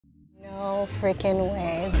No freaking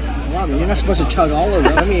way. Wow, you're not supposed to chug all of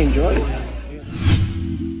them. Let me enjoy it.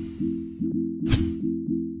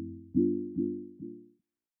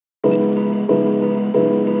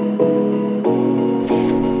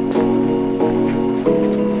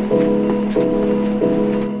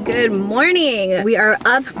 Good morning. We are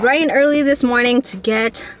up bright and early this morning to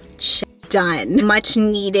get shit done. Much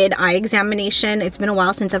needed eye examination. It's been a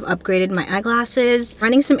while since I've upgraded my eyeglasses.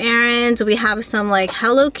 Running some errands. We have some like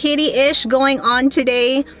Hello Kitty-ish going on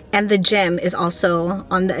today. And the gym is also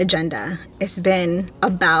on the agenda. It's been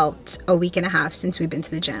about a week and a half since we've been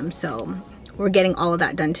to the gym, so we're getting all of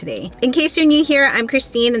that done today. In case you're new here, I'm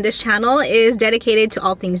Christine and this channel is dedicated to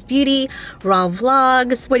all things beauty, raw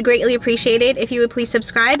vlogs. Would greatly appreciate it if you would please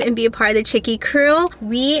subscribe and be a part of the Chicky crew.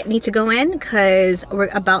 We need to go in because we're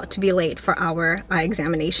about to be late for our eye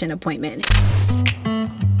examination appointment.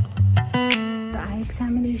 The eye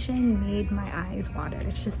examination made my eyes water.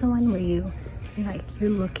 It's just the one where you're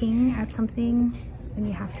looking at something and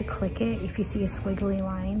you have to click it. If you see a squiggly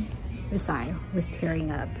line, this eye was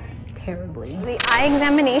tearing up terribly. The eye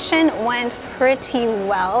examination went pretty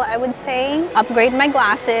well, I would say. Upgrade my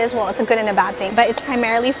glasses. Well, it's a good and a bad thing, but it's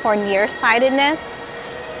primarily for nearsightedness.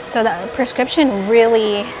 So the prescription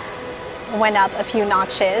really went up a few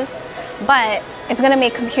notches, but it's gonna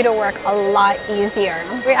make computer work a lot easier.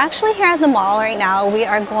 We're actually here at the mall right now. We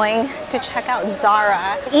are going to check out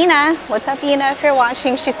Zara. Ina, what's up Ina, if you're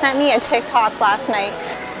watching? She sent me a TikTok last night.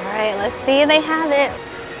 All right, let's see if they have it.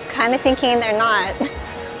 Kind of thinking they're not.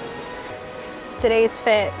 Today's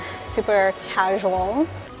fit, super casual.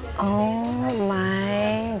 Oh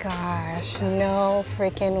my gosh, no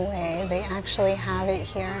freaking way. They actually have it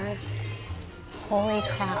here. Holy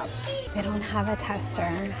crap, they don't have a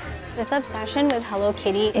tester. This obsession with Hello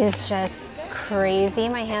Kitty is just crazy.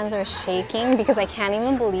 My hands are shaking because I can't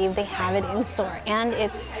even believe they have it in store, and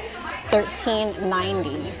it's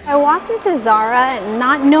 $13.90. I walked into Zara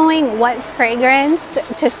not knowing what fragrance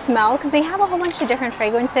to smell because they have a whole bunch of different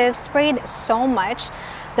fragrances, sprayed so much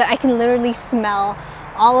that I can literally smell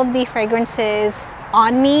all of the fragrances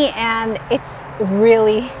on me, and it's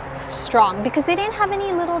really strong because they didn't have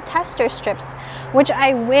any little tester strips, which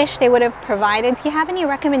I wish they would have provided. If you have any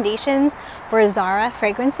recommendations for Zara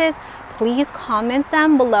fragrances, please comment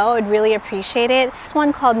them below. I'd really appreciate it. This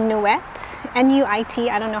one called Nuit, N-U-I-T,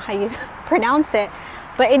 I don't know how you pronounce it,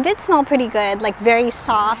 but it did smell pretty good, like very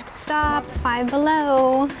soft. Stop, Five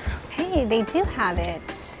Below. Hey, they do have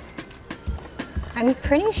it. I'm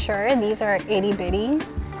pretty sure these are itty bitty.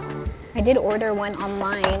 I did order one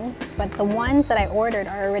online, but the ones that I ordered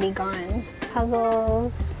are already gone.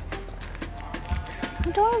 Puzzles.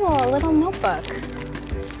 Adorable, a little notebook.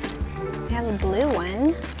 I have a blue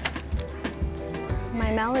one.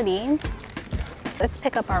 My Melody. Let's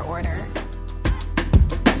pick up our order.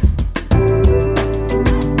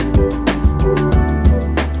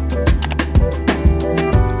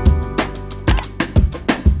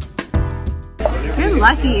 You're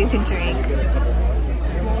lucky you can drink.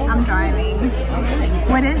 I'm driving.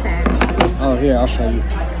 What is it? Oh, here, I'll show you.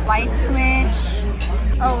 Light Switch,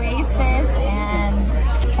 Oasis,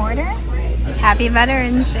 and Porter. Happy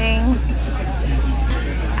Veterans Day.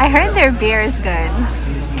 I heard their beer is good.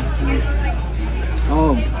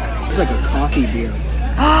 Oh, it's like a coffee beer.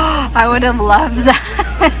 I would have loved that.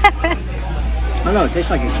 I don't know, it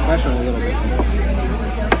tastes like espresso a little bit.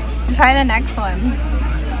 Try the next one.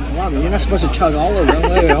 Wow, you're not supposed to chug all of them.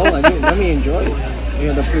 Wait, hold on, let me enjoy it.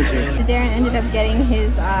 Yeah, the fruits here. Derren ended up getting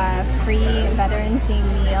his free Veterans Day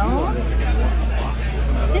meal.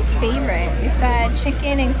 It's his favorite. It's a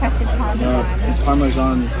chicken and crusted Parmesan.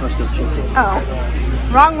 Parmesan crusted chicken. Oh,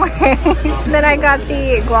 wrong words. But I got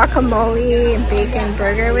the guacamole bacon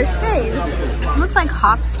burger with fries. It looks like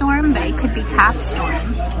Hopstorm, but it could be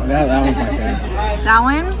Tapstorm. That one's my favorite. That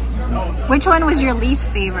one? Which one was your least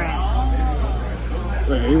favorite?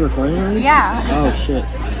 Wait, are you recording already? Yeah. Oh shit.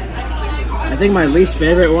 I think my least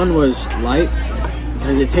favorite one was light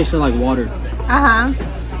because it tasted like water. Uh-huh.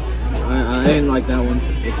 I didn't like that one.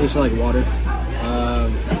 It tasted like water.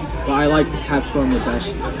 But I like Tapstorm the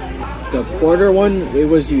best. The porter one, it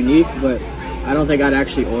was unique, but I don't think I'd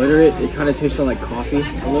actually order it. It kind of tasted like coffee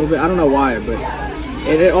a little bit. I don't know why, but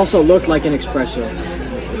it also looked like an espresso.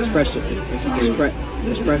 Espresso.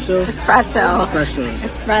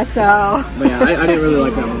 But yeah, I didn't really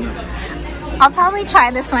like that one though. I'll probably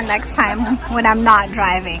try this one next time when I'm not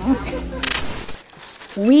driving.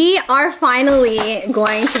 We are finally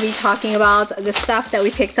going to be talking about the stuff that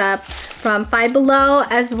we picked up from Five Below,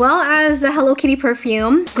 as well as the Hello Kitty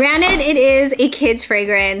perfume. Granted, it is a kid's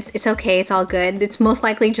fragrance. It's okay, it's all good. It's most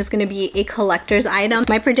likely just gonna be a collector's item.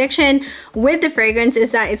 My prediction with the fragrance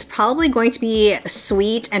is that it's probably going to be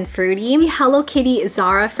sweet and fruity. The Hello Kitty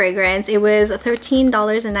Zara fragrance, it was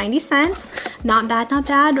 $13.90. Not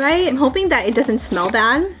bad, right? I'm hoping that it doesn't smell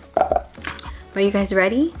bad. Are you guys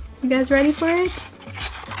ready? You guys ready for it?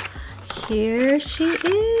 Here she is.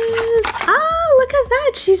 Oh, look at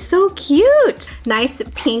that. She's so cute. Nice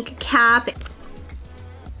pink cap.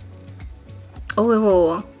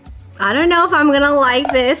 Oh, I don't know if I'm gonna like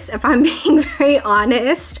this, if I'm being very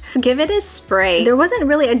honest. Give it a spray. There wasn't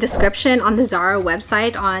really a description on the Zara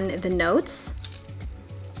website on the notes.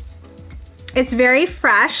 It's very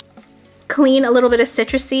fresh, clean, a little bit of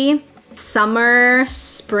citrusy. Summer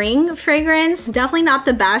spring fragrance. Definitely not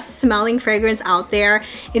the best smelling fragrance out there.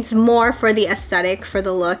 It's more for the aesthetic, for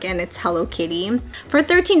the look, and it's Hello Kitty. For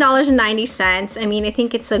 $13.90, I mean, I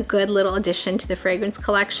think it's a good little addition to the fragrance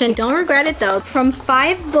collection. Don't regret it though. From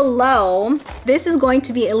Five Below, this is going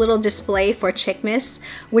to be a little display for Chickmas,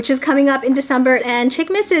 which is coming up in December. And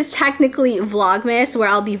Chickmas is technically Vlogmas, where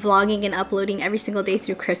I'll be vlogging and uploading every single day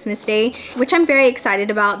through Christmas Day, which I'm very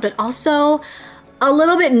excited about, but also a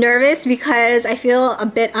little bit nervous because I feel a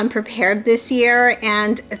bit unprepared this year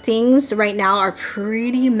and things right now are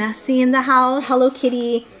pretty messy in the house. Hello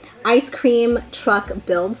Kitty ice cream truck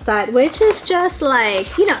build set, which is just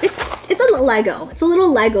like, you know, it's a Lego. It's a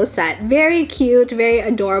little Lego set. Very cute, very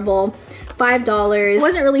adorable. $5.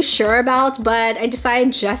 Wasn't really sure about, but I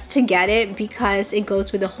decided just to get it because it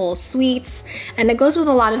goes with the whole sweets and it goes with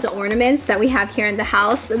a lot of the ornaments that we have here in the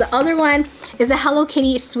house. The other one is a Hello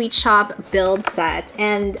Kitty Sweet Shop build set,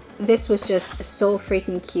 and this was just so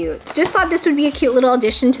freaking cute. Just thought this would be a cute little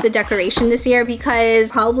addition to the decoration this year because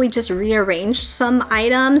probably just rearranged some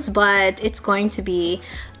items, but it's going to be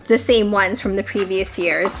the same ones from the previous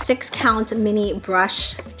years. 6-count mini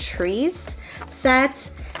brush trees set.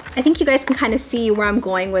 I think you guys can kind of see where I'm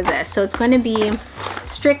going with this. So it's going to be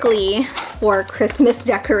strictly for Christmas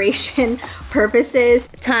decoration purposes.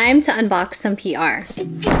 Time to unbox some PR.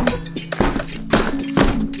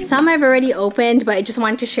 Some I've already opened, but I just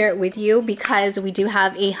wanted to share it with you because we do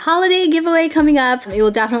have a holiday giveaway coming up. It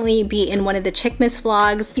will definitely be in one of the Chickmas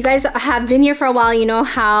vlogs. You guys have been here for a while, you know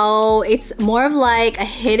how it's more of like a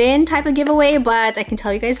hidden type of giveaway, but I can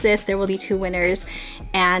tell you guys this, there will be 2 winners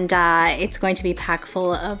and it's going to be packed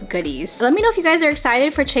full of goodies. Let me know if you guys are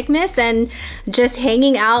excited for Chickmas and just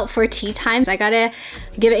hanging out for tea times. I gotta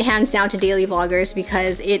give it hands down to daily vloggers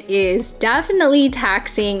because it is definitely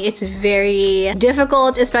taxing. It's very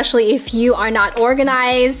difficult, especially if you are not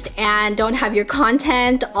organized and don't have your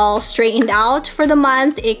content all straightened out for the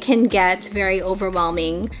month. It can get very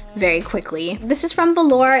overwhelming very quickly. This is from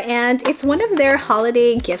Velour and it's one of their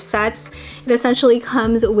holiday gift sets. It essentially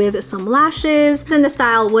comes with some lashes. It's in the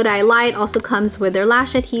style Would I Light, also comes with their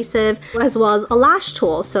lash adhesive as well as a lash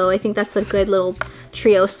tool. So I think that's a good little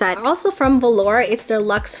trio set. Also from Velour, it's their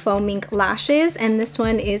Luxe Foaming Lashes, and this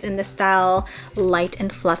one is in the style Light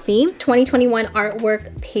and Fluffy. 2021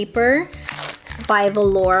 artwork paper by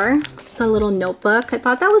Velour. It's a little notebook. I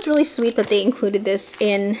thought that was really sweet that they included this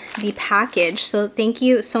in the package. So thank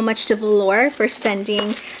you so much to Velour for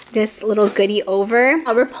sending this little goodie over.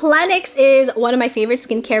 Replenix is one of my favorite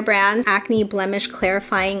skincare brands. Acne Blemish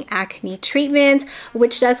Clarifying Acne Treatment,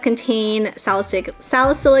 which does contain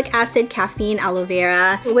salicylic acid, caffeine, aloe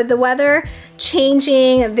vera. With the weather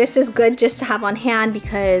changing, this is good just to have on hand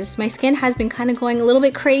because my skin has been kind of going a little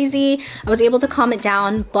bit crazy. I was able to calm it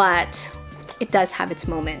down, but it does have its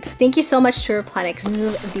moment. Thank you so much to Replenix.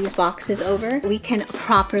 Move these boxes over. We can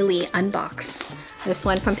properly unbox this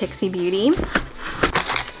one from Pixie Beauty.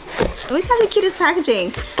 Always have the cutest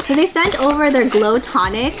packaging. So they sent over their Glow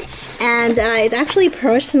Tonic and it's actually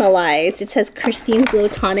personalized. It says Christine's Glow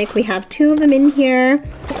Tonic. We have 2 of them in here.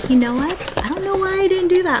 You know what? I don't know why I didn't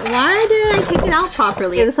do that. Why didn't I take it out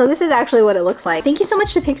properly? So this is actually what it looks like. Thank you so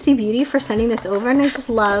much to Pixie Beauty for sending this over, and I just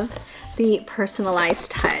love the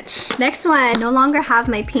personalized touch. Next one, I no longer have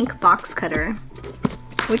my pink box cutter,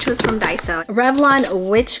 which was from Daiso. Revlon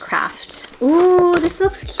Witchcraft. Ooh, this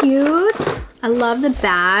looks cute. I love the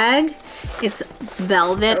bag. It's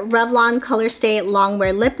velvet. Revlon Color Stay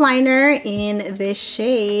Longwear Lip Liner in the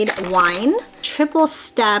shade Wine. Triple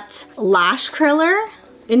stepped lash curler.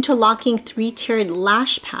 Interlocking 3-tiered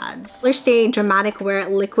lash pads. Color Stay Dramatic Wear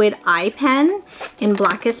Liquid Eye Pen in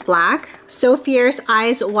Blackest Black. So Fierce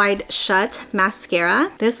Eyes Wide Shut Mascara.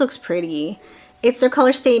 This looks pretty. It's their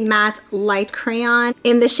Color Stay Matte Light Crayon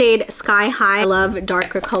in the shade Sky High. I love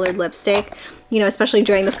darker colored lipstick. you know, especially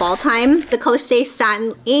during the fall time. The color stays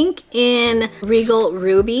Satin Ink in Regal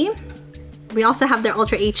Ruby. We also have their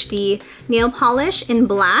Ultra HD nail polish in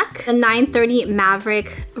black. The 930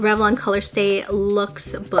 Maverick Revlon Color Stay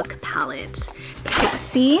Looks Book Palette.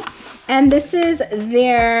 See? And this is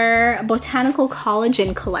their Botanical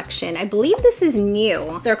Collagen collection. I believe this is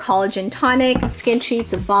new. Their Collagen Tonic, Skin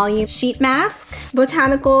Treats Volume Sheet Mask,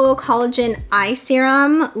 Botanical Collagen Eye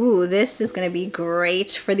Serum. Ooh, this is gonna be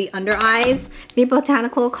great for the under eyes. The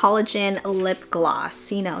Botanical Collagen Lip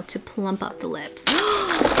Gloss, you know, to plump up the lips. Girl,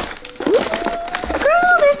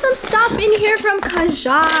 there's some stuff in here from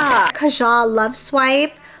Kaja. Kaja Love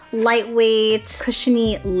Swipe. Lightweight,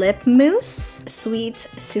 cushiony lip mousse, sweet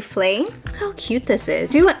souffle. Look how cute this is.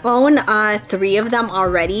 I do own 3 of them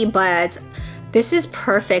already, but this is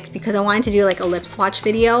perfect because I wanted to do like a lip swatch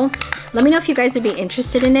video. Let me know if you guys would be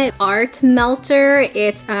interested in it. Art Melter,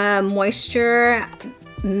 it's a moisture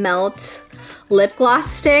melt lip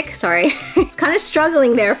gloss stick. Sorry, it's kind of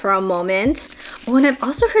struggling there for a moment. Oh, and I've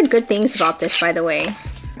also heard good things about this, by the way.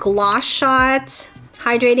 Gloss Shot,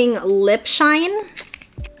 Hydrating Lip Shine.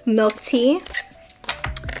 Milk tea,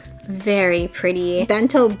 very pretty.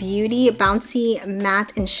 Bento Beauty Bouncy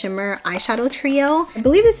Matte and Shimmer Eyeshadow Trio. I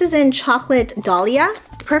believe this is in Chocolate Dahlia.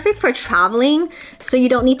 Perfect for traveling, so you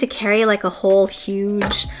don't need to carry like a whole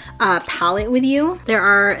huge palette with you. There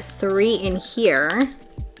are 3 in here.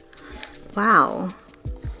 Wow,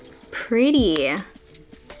 pretty.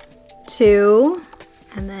 2,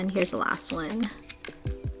 and then here's the last one.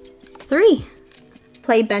 3.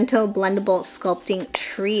 Play Bento Blendable Sculpting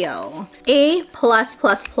Trio. A+++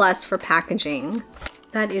 for packaging.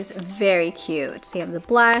 That is very cute. So you have the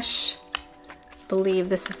blush. I believe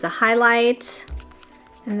this is the highlight.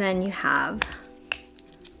 And then you have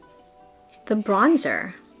the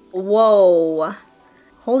bronzer. Whoa.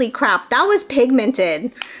 Holy crap, that was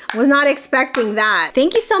pigmented. Was not expecting that.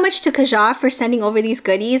 Thank you so much to Kaja for sending over these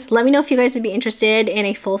goodies. Let me know if you guys would be interested in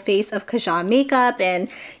a full face of Kaja makeup and,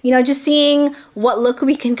 you know, just seeing what look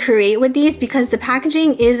we can create with these because the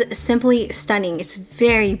packaging is simply stunning. It's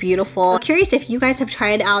very beautiful. I'm curious if you guys have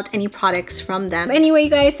tried out any products from them. Anyway, you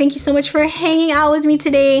guys, thank you so much for hanging out with me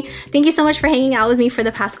today. Thank you so much for hanging out with me for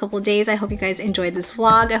the past couple days. I hope you guys enjoyed this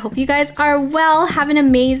vlog. I hope you guys are well. Have an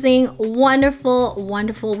amazing, wonderful,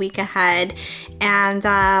 wonderful week ahead. And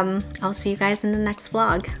I'll see you guys in the next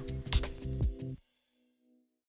vlog.